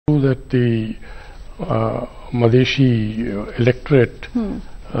that the Madheshi electorate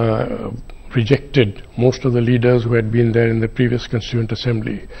rejected most of the leaders who had been there in the previous Constituent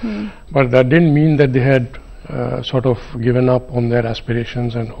Assembly. But that didn't mean that they had sort of given up on their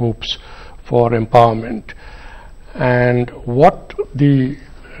aspirations and hopes for empowerment. And what the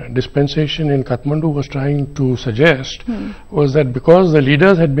dispensation in Kathmandu was trying to suggest was that because the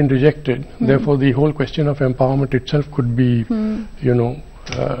leaders had been rejected, therefore the whole question of empowerment itself could be,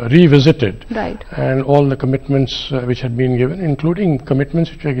 revisited. Right. And all the commitments which had been given, including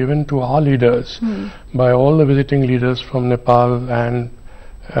commitments which were given to our leaders by all the visiting leaders from Nepal and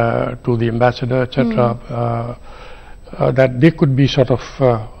to the ambassador, etc., that they could be sort of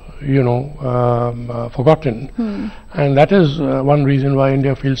forgotten. And that is one reason why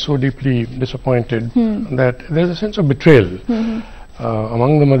India feels so deeply disappointed that there is a sense of betrayal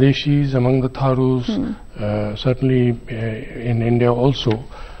among the Madheshis, among the Tharus, certainly in India also,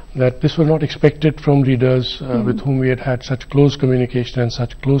 that this was not expected from leaders with whom we had had such close communication and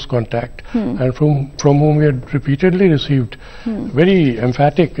such close contact, and from whom we had repeatedly received very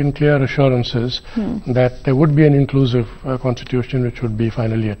emphatic and clear assurances that there would be an inclusive constitution which would be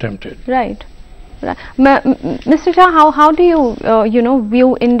finally attempted. Right. Mr. Shah, how do you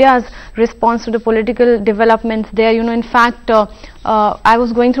view India's response to the political developments there? In fact, I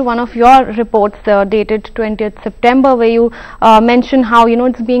was going through one of your reports dated 20th September, where you mentioned how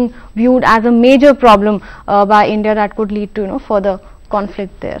it's being viewed as a major problem by India that could lead to further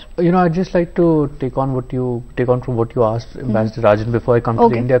conflict there. I'd just like to take on from what you asked Ambassador Rajan before I come to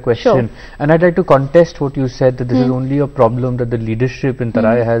the India question. Sure. And I'd like to contest what you said, that this is only a problem that the leadership in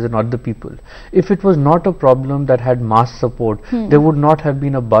Tarai has and not the people. If it was not a problem that had mass support, there would not have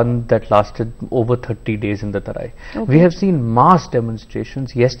been a Bandh that lasted over 30 days in the Tarai. We have seen mass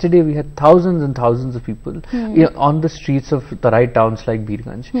demonstrations. Yesterday we had thousands and thousands of people on the streets of Tarai towns like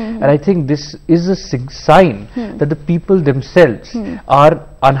Birganj. And I think this is a sign that the people themselves are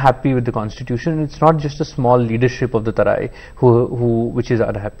unhappy with the constitution. It's not just a small leadership of the Tarai which is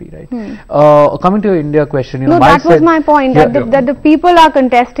unhappy, right? Coming to your India question, no, that was my point, that the people are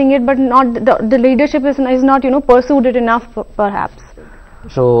contesting it, but not the leadership is not pursued it enough perhaps.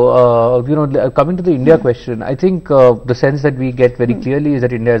 So, coming to the India question, I think the sense that we get very clearly is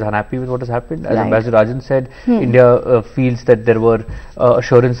that India is unhappy with what has happened. As Ambassador Rajan said, India feels that there were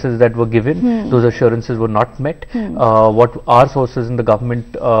assurances that were given. Those assurances were not met. What our sources in the government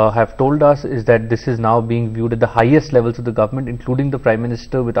have told us is that this is now being viewed at the highest levels of the government, including the Prime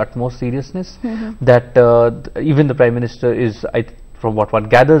Minister, with utmost seriousness. That even the Prime Minister is, from what one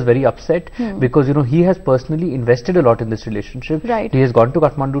gathers, very upset because he has personally invested a lot in this relationship. Right. He has gone to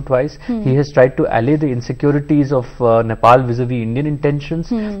Kathmandu twice. He has tried to allay the insecurities of Nepal vis-a-vis Indian intentions.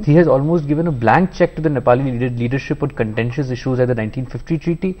 He has almost given a blank check to the Nepali leadership on contentious issues like the 1950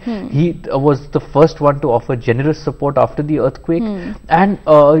 treaty. He was the first one to offer generous support after the earthquake, and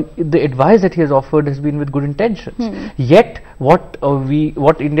the advice that he has offered has been with good intentions. Yet what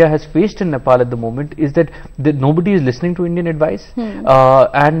India has faced in Nepal at the moment is that nobody is listening to Indian advice.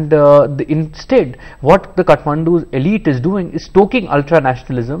 Instead, what the Kathmandu's elite is doing is stoking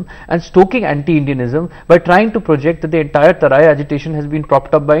ultra-nationalism and stoking anti-Indianism by trying to project that the entire Tarai agitation has been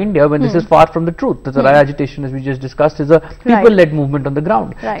propped up by India, when this is far from the truth. The Tarai agitation, as we just discussed, is a people-led movement on the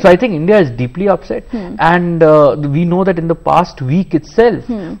ground. So I think India is deeply upset, and we know that in the past week itself,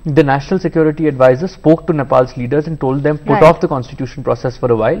 the National Security Advisor spoke to Nepal's leaders and told them put off the constitution process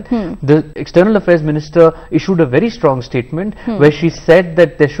for a while. The External Affairs Minister issued a very strong statement where she said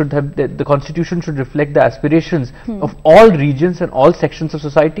that the constitution should reflect the aspirations of all regions and all sections of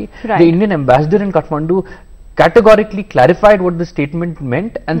society. The Indian ambassador in Kathmandu categorically clarified what the statement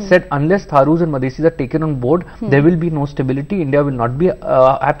meant and said unless Tharus and Madhesis are taken on board, there will be no stability. India will not be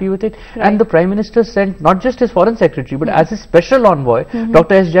happy with it. And the Prime Minister sent not just his Foreign Secretary but as his special envoy,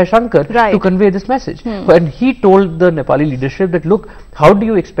 Dr. S. Jaishankar, to convey this message. And he told the Nepali leadership that, look, how do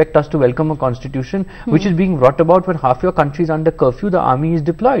you expect us to welcome a constitution which is being brought about when half your country is under curfew, the army is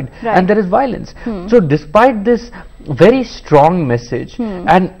deployed and there is violence. So despite this very strong message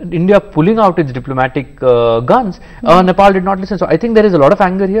and India pulling out its diplomatic guns, Nepal did not listen. So I think there is a lot of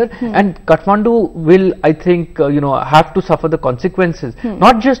anger here, and Kathmandu will, I think, have to suffer the consequences,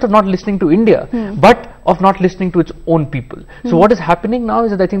 not just of not listening to India, but of not listening to its own people. So what is happening now is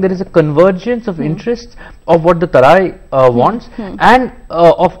that I think there is a convergence of interests of what the Tarai wants and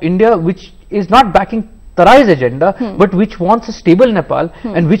of India, which is not backing Tarai's agenda, but which wants a stable Nepal,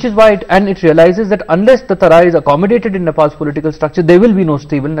 and which is why it realizes that unless the Tarai is accommodated in Nepal's political structure, there will be no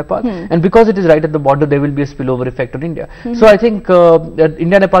stable Nepal, and because it is right at the border, there will be a spillover effect on India. So I think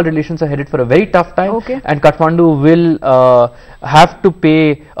India-Nepal relations are headed for a very tough time, and Kathmandu will have to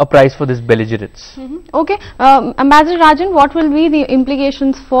pay a price for this belligerence. Okay, Ambassador Rajan, what will be the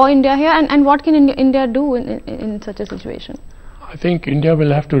implications for India here, and what can India do in such a situation? I think India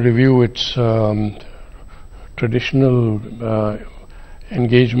will have to review its traditional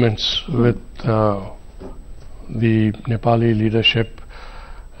engagements with the Nepali leadership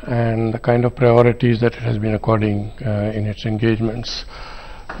and the kind of priorities that it has been according in its engagements.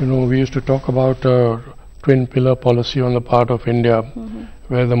 You know, we used to talk about a twin pillar policy on the part of India,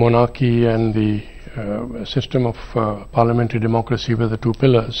 where the monarchy and the system of parliamentary democracy were the two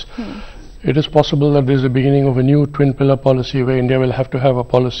pillars. It is possible that there is a beginning of a new twin pillar policy where India will have to have a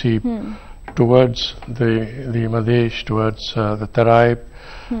policy towards the Madhesh, towards the Tarai,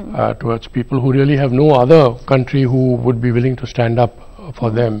 towards people who really have no other country who would be willing to stand up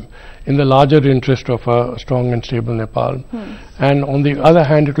for them in the larger interest of a strong and stable Nepal. And on the other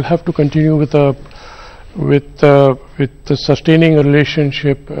hand, it will have to continue with sustaining a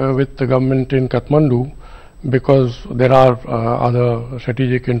relationship with the government in Kathmandu, because there are other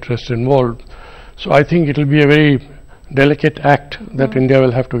strategic interests involved. So I think it will be a very delicate act that India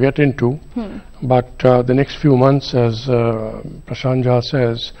will have to get into, but the next few months, as Prashant Jha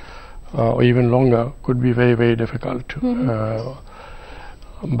says, or even longer, could be very, very difficult.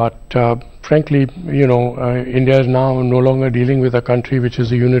 But frankly, you know, India is now no longer dealing with a country which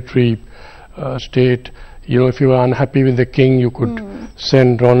is a unitary state. You know, if you are unhappy with the king, you could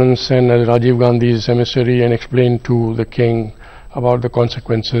send Ronan Sen as Rajiv Gandhi's emissary and explain to the king about the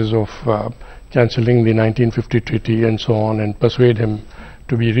consequences of cancelling the 1950 treaty and so on, and persuade him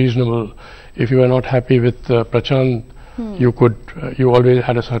to be reasonable. If you are not happy with Prachand, you always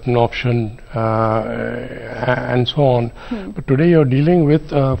had a certain option and so on. But today you're dealing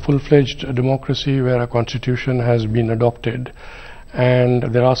with a full-fledged democracy where a constitution has been adopted, and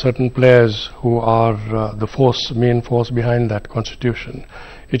there are certain players who are the main force behind that constitution.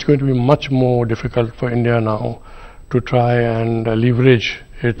 It's going to be much more difficult for India now to try and leverage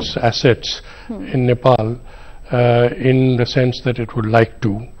its assets in Nepal in the sense that it would like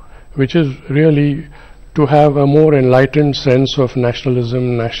to, which is really to have a more enlightened sense of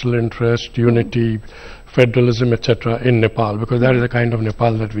nationalism, national interest, unity, federalism, etc. in Nepal, because that is the kind of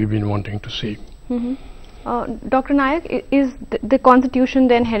Nepal that we've been wanting to see. Dr. Nayak, is the constitution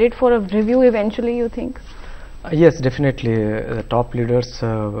then headed for a review eventually, you think? Yes, definitely. The top leaders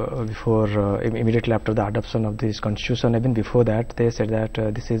immediately after the adoption of this constitution, even before that, they said that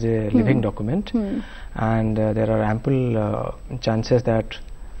this is a living document, and there are ample chances that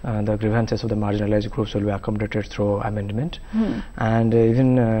the grievances of the marginalized groups will be accommodated through amendment. And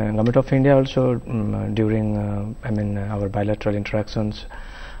even Government of India also during our bilateral interactions,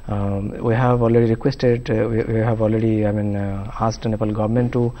 we have already requested, we have already asked the Nepal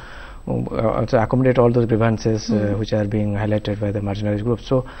government to also accommodate all those grievances which are being highlighted by the marginalized groups.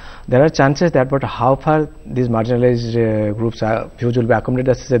 So there are chances that, but how far these marginalized groups views will be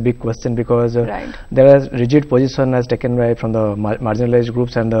accommodated, this is a big question, because there are rigid position as taken by from the marginalized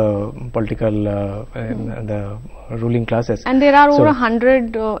groups and the political the ruling classes. And there are over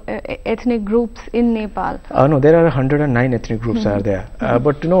 100 ethnic groups in Nepal. No, there are 109 ethnic groups are there,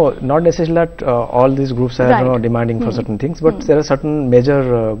 but you know, not necessarily that all these groups are demanding for certain things, but there are certain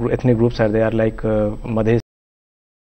major ethnic groups are there, like Madhesh